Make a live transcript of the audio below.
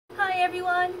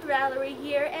everyone, Valerie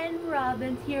here, and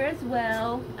Robin's here as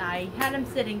well. I had him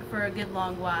sitting for a good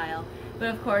long while, but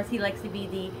of course he likes to be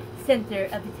the center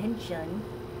of attention,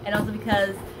 and also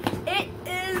because it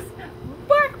is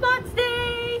BarkBox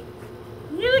Day!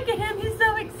 You look at him, he's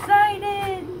so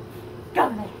excited! Go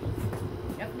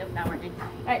there! Nope, not working.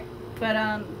 Alright, but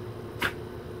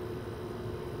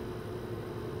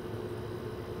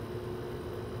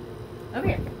over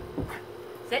here.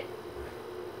 Sit.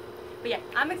 But yeah,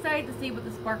 I'm excited to see what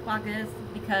this BarkBox is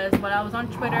because when I was on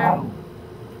Twitter,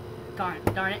 darn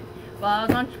it, while I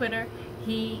was on Twitter,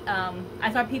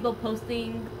 I saw people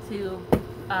posting to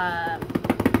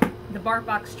the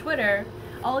BarkBox Twitter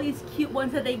all these cute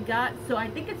ones that they got. So I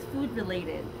think it's food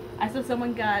related. I saw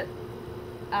someone got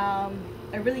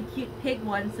a really cute pig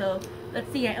one. So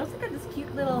let's see. I also got this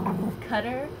cute little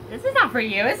cutter. This is not for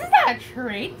you. This is not a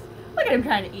treat. Look at him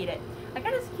trying to eat it. I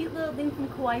got this cute little thing from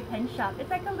Kawaii Pen Shop. It's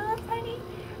like a little tiny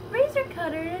razor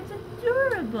cutter and it's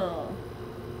adorable.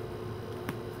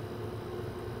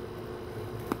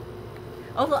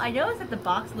 Also, I noticed that the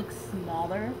box looks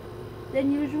smaller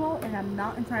than usual and I'm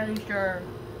not entirely sure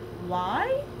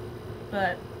why,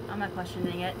 but I'm not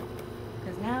questioning it.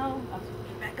 Because now, I'll switch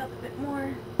it back up a bit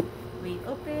more. We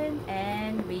open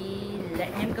and we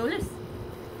let him go loose.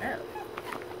 Oh.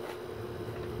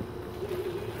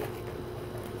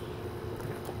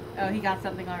 Oh, he got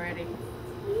something already.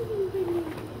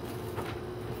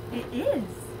 It is.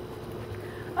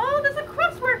 Oh, there's a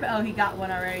crossword. Oh, he got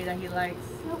one already that he likes.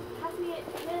 Nope, pass me it.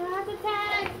 Heart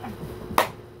attack.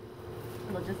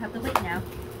 We'll just have to wait now.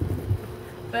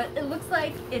 But it looks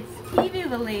like it's TV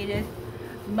related.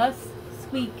 Must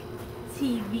Squeak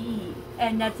TV.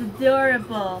 And that's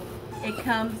adorable. It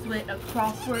comes with a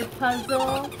crossword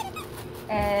puzzle.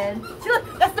 And see,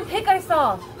 look, that's the pig I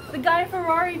saw. The Guy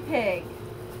Ferrari pig.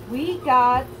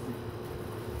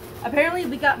 Apparently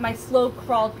we got My Slow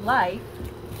Crawled Life.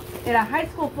 In a high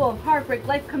school full of heartbreak,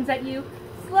 life comes at you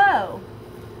slow.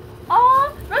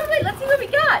 Aw, wait, let's see what we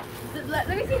got. Let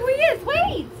me see who he is,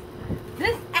 wait.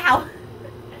 Ow.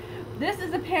 This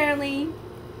is apparently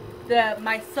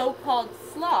my so-called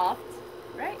sloth,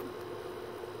 right?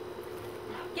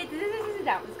 This is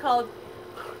down. It's called,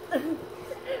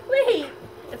 wait.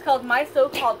 It's called My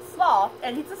So-Called Sloth,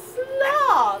 and he's a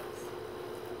sloth.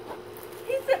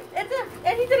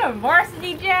 He's in a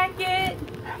varsity jacket,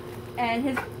 and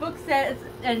his book says,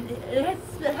 and it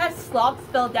has sloth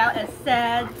spelled out as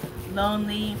sad,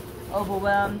 lonely,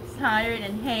 overwhelmed, tired,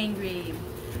 and hangry.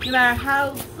 No matter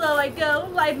how slow I go,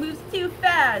 life moves too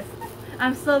fast.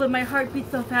 I'm slow, but my heart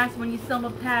beats so fast when you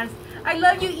stumble past. I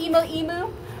love you, emo.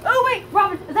 Oh wait,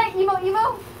 Robin, is that emo?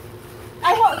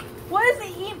 What does the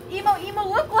emo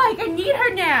look like? I need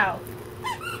her now.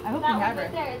 I hope you have her.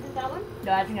 Right there. Is it that one?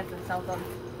 No, I think that's the cell phone.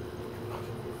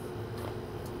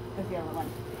 That's the other one.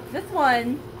 This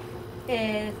one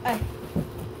is... that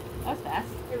was fast.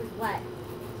 It was wet,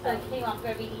 so it came off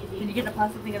very easy. Did you get the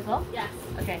plastic thing as well? Yes.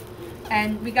 Okay.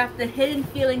 And we got the Hidden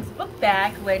Feelings book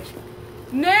bag, which...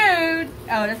 Nude!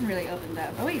 Oh, it doesn't really open though.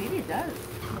 Oh wait, maybe it does.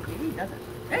 Maybe it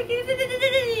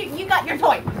doesn't. You got your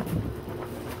toy!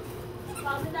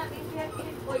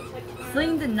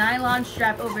 Sling the nylon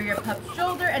strap over your pup's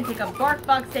shoulder and take a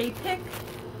BarkBox Day pick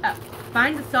up.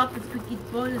 Find the softest cookie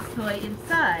bonus toy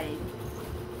inside.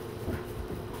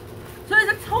 So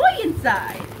there's a toy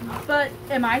inside, but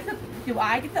do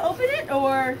I get to open it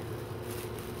or?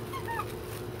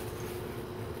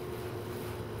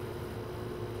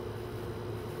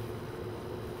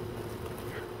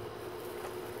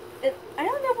 I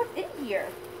don't know what's in here.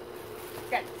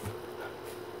 Okay.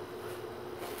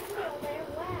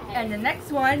 And the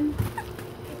next one.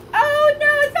 Oh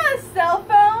no, it's not a cell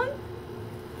phone.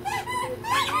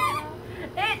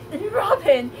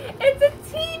 Robin, it's a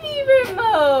TV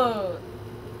remote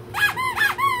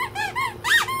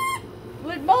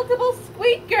with multiple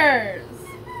squeakers.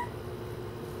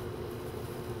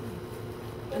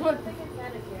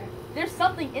 There's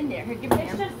something in there. Here, give me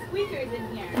There's just squeakers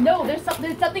in here. No, there's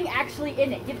something actually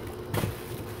in it.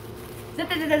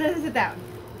 Sit down.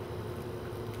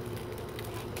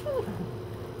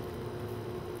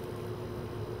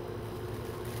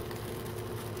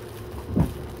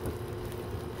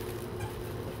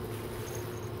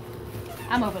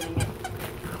 I'm opening it.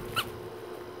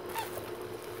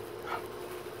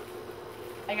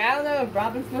 Like, I don't know if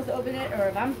Robin's supposed to open it or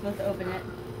if I'm supposed to open it.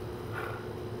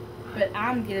 But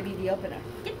I'm gonna be the opener.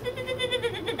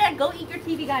 Go eat your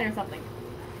TV guide or something.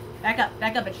 Back up,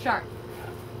 it's sharp.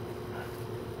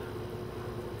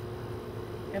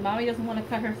 And mommy doesn't want to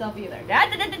cut herself either.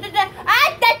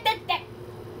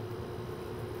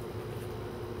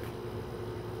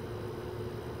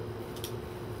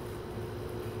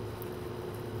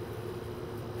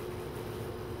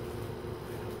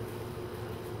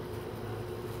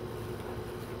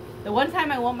 The one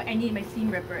time I need my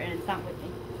seam ripper and it's not with me.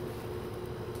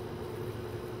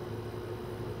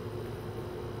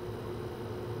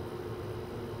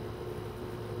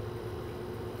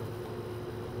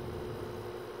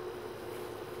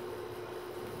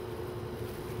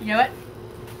 You know what?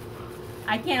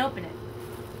 I can't open it.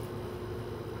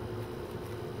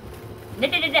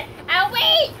 Oh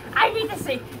wait! I need to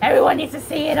see. Everyone needs to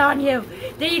see it on you.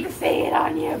 They need to see it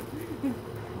on you.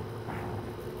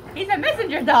 He's a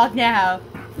messenger dog now.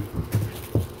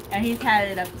 And he's had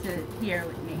it up to here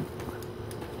with me.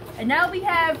 And now we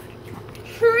have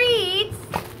treats,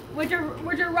 which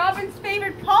are Robin's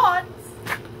favorite pots.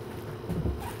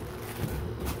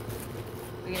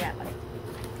 Look at that one.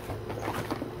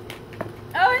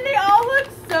 Oh, and they all look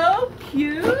so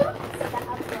cute.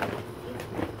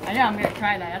 I know, I'm gonna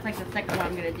try that. That's like the second one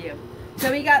I'm gonna do.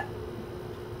 So we got,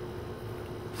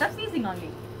 stop sneezing on me.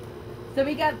 So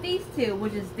we got these two,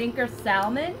 which is Dinker's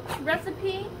salmon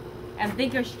recipe and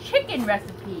Dinker's chicken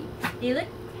recipe. They look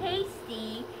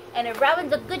tasty, and if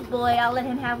Robin's a good boy, I'll let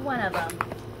him have one of them.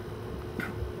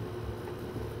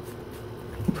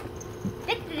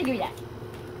 Give me that.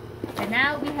 And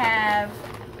now we have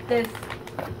this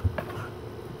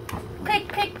Quick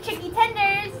Pick Chicky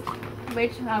Tenders,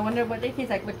 which I wonder what they taste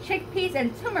like, with chickpeas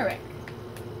and turmeric.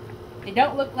 They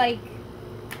don't look like,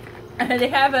 they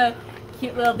have a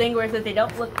cute little thing where it says they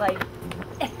don't look like,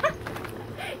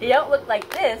 they don't look like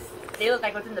this, they look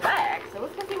like what's in the bag. So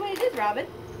let's go see what it is, Robin.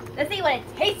 Let's see what it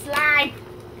tastes like.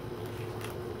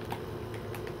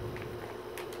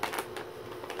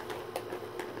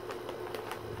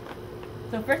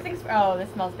 So first things, oh,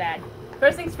 this smells bad.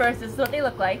 First things first, this is what they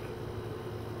look like.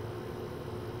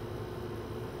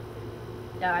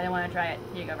 No, I don't want to try it.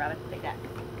 Here you go, Robin. Take that.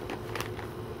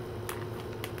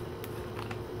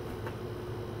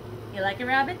 You like it,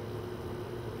 Robin?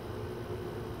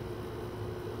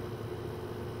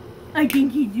 I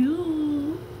think you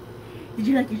do. Did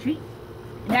you like your treat?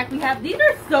 Next we have, these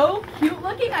are so cute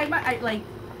looking. I like,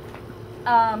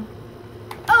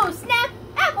 oh, snap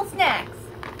apple snacks.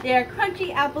 They are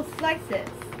crunchy apple slices.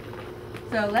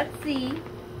 So let's see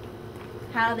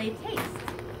how they taste.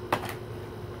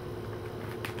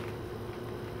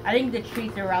 I think the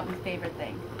treats are Robin's favorite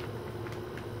thing.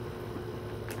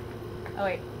 Oh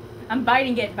wait, I'm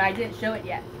biting it, but I didn't show it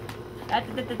yet. So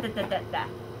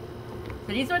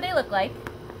these are what they look like.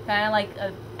 Kind of like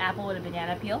an apple with a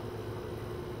banana peel.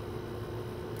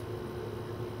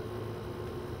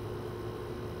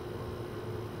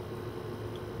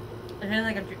 It tastes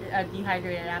like a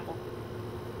dehydrated apple.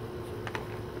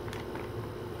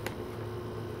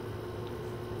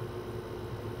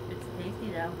 It's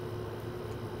tasty though.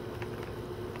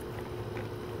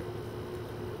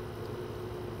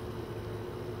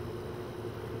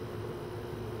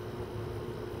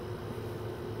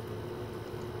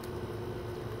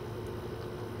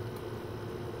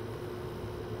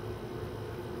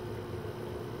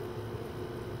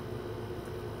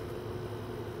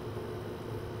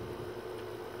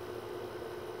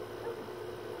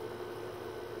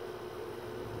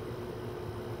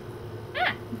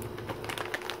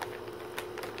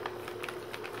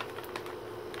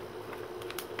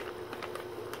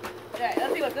 Alright,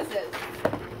 let's see what this is.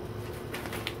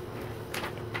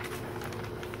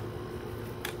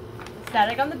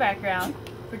 Static on the background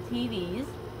for TVs.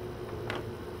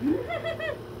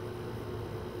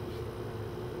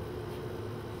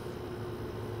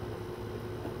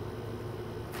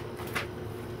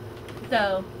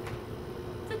 So,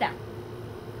 sit down.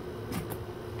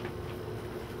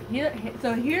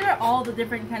 Here are all the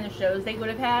different kind of shows they would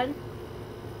have had.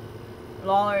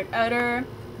 Lawler and Udder,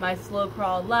 My Slow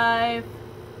Crawl Life.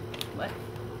 What?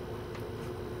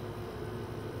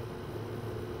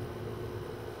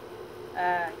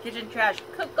 Kitchen Trash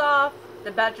Cook-Off,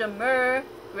 The Bachelor,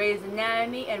 Grey's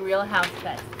Anatomy, and Real House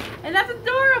Pets. And that's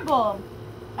adorable!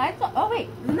 I thought, oh wait,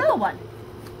 there's another one.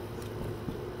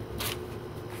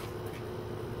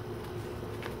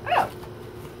 Oh!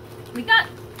 We got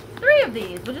 3 of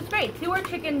these, which is great. 2 are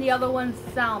chicken, the other one's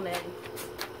salmon.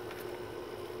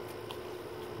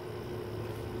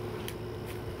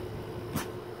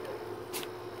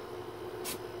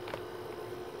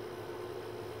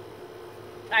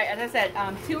 Alright, as I said,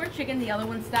 2 are chicken, the other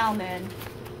one's salmon.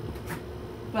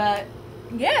 But,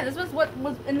 yeah, this was what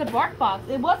was in the bark box.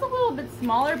 It was a little bit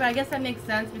smaller, but I guess that makes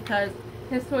sense because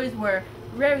his toys were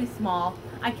very small.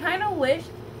 I kind of wish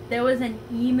there was an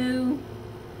EMU,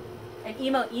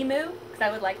 because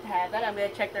I would like to have that. I'm going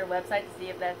to check their website to see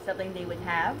if that's something they would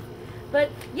have.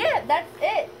 But, yeah, that's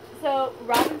it. So,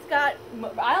 Robin's got,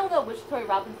 I don't know which toy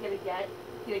Robin's going to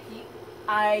keep.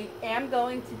 I am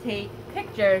going to take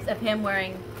pictures of him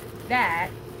wearing that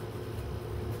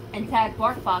and tag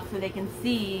BarkBox so they can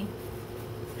see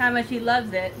how much he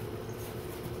loves it.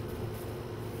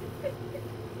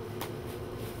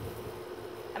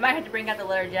 I might have to bring out the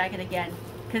leather jacket again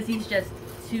because he's just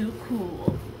too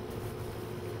cool.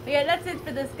 But yeah, that's it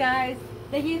for this, guys.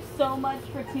 Thank you so much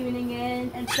for tuning in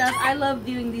and stuff. I love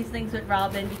doing these things with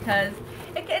Robin because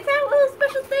it's a little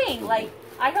special thing. Like,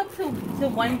 I hope to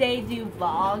one day do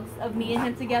vlogs of me and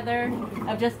him together,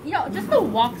 of just, you know, just the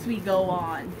walks we go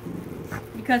on.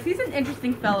 Because he's an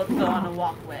interesting fellow to go on a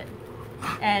walk with.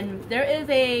 And there is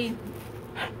a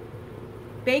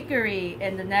bakery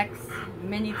in the next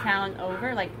mini town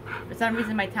over. Like, for some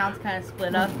reason my town's kind of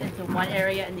split up into one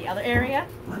area and the other area.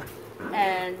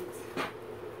 And,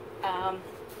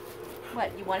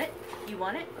 what, you want it? You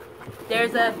want it?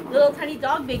 There's a little tiny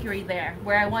dog bakery there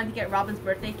where I wanted to get Robin's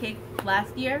birthday cake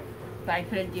last year, but I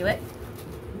couldn't do it.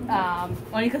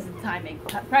 Only because of the timing.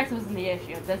 Price wasn't the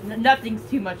issue. Nothing's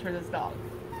too much for this dog.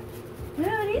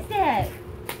 What is that?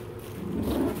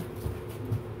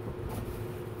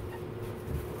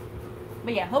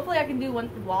 But yeah, hopefully I can do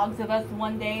vlogs of us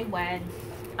one day when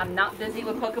I'm not busy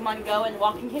with Pokemon Go and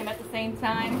walking him at the same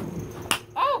time.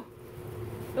 Oh!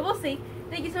 But we'll see.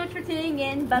 Thank you so much for tuning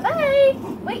in. Bye-bye!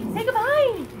 Wait, say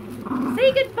goodbye!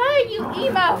 Say goodbye, you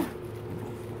emo!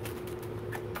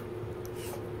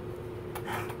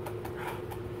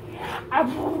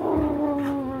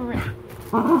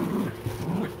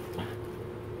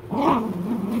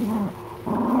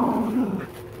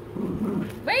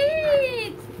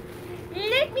 Wait!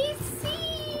 Let me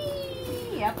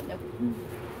see! Yep, nope.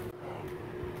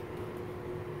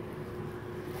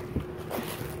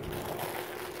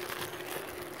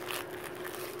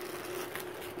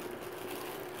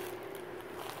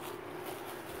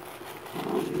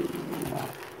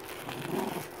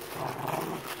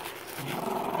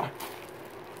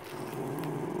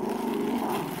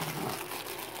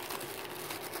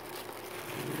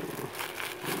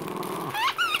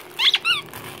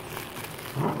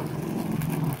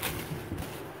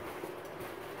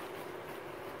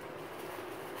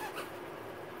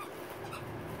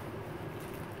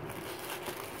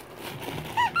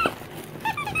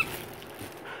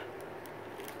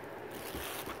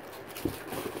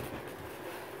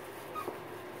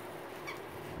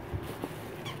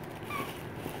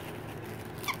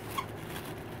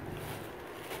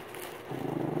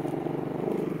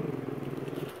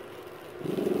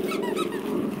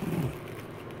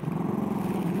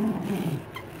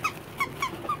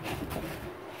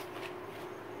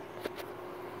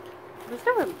 There's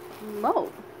no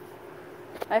remote.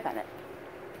 I found it.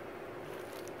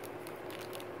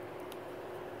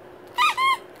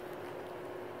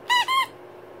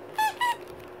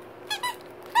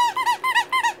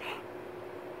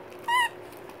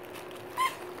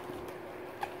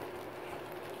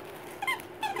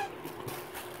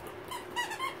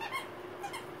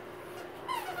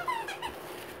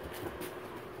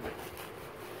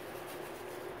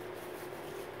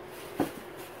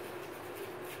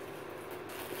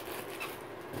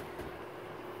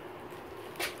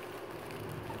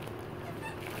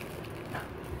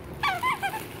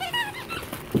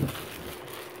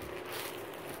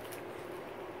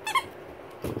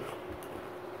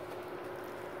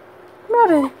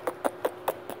 Robin!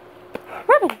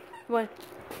 Robin! What?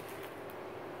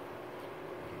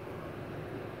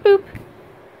 Boop!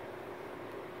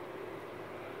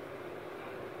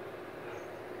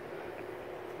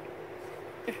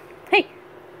 Hey!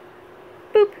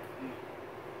 Boop!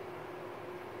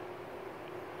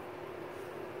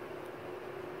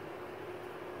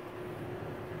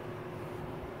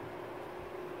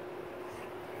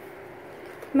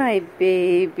 My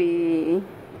baby.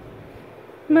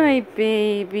 My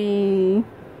baby.